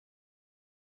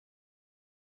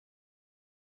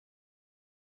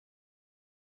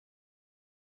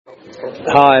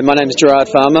Hi, my name is Gerard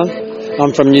Farmer.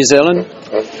 I'm from New Zealand.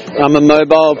 I'm a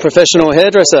mobile professional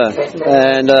hairdresser,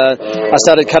 and I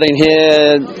started cutting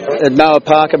hair at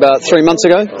Mauerpark about 3 months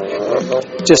ago,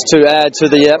 just to add to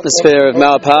the atmosphere of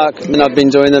Mauerpark. And I've been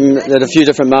doing them at a few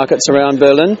different markets around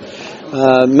Berlin.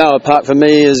 Mauerpark for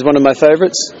me is one of my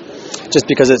favourites, just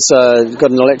because it's got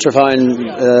an electrifying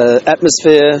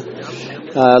atmosphere,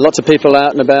 lots of people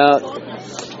out and about.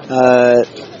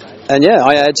 And yeah,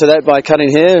 I add to that by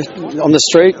cutting hair on the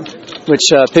street, which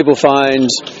people find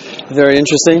very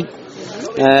interesting.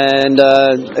 And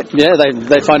yeah,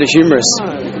 they find it humorous.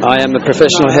 I am a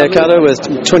professional hair cutter with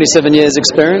 27 years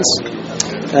experience.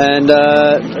 And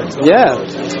yeah,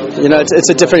 you know,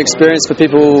 it's a different experience for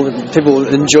people.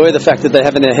 People enjoy the fact that they're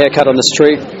having their hair cut on the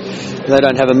street. They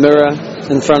don't have a mirror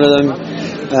in front of them.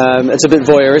 It's a bit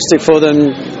voyeuristic for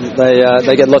them.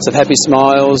 They get lots of happy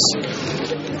smiles.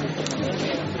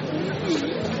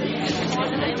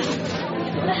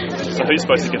 So who's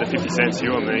supposed to get the 50 cents, you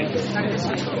or me?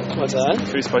 What's that?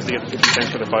 Who's supposed to get the 50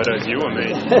 cents for the photos, you or me?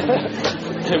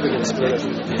 We can split it.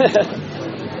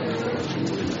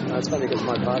 It's funny because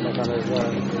my partner kind of...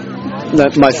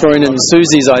 my friend and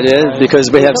Susie's idea,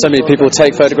 because we have so many people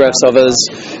take photographs of us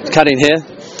cutting hair,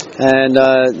 and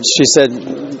she said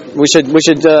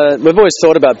we've always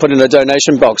thought about putting a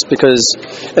donation box, because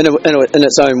in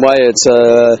its own way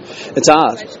it's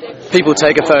art. People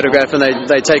take a photograph and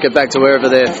they take it back to wherever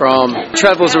they're from.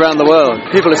 Travels around the world.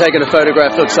 People are taking a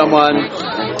photograph of someone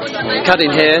cutting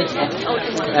hair,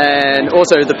 and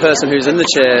also the person who's in the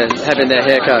chair having their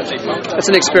hair cut. It's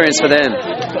an experience for them.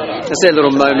 It's their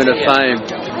little moment of fame.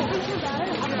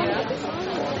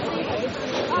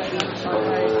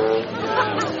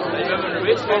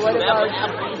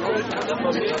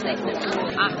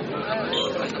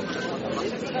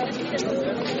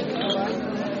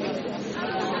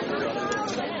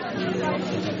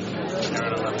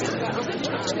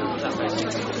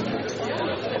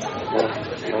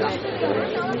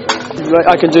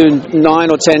 I can do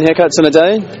 9 or 10 haircuts in a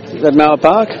day at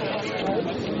Mauerpark.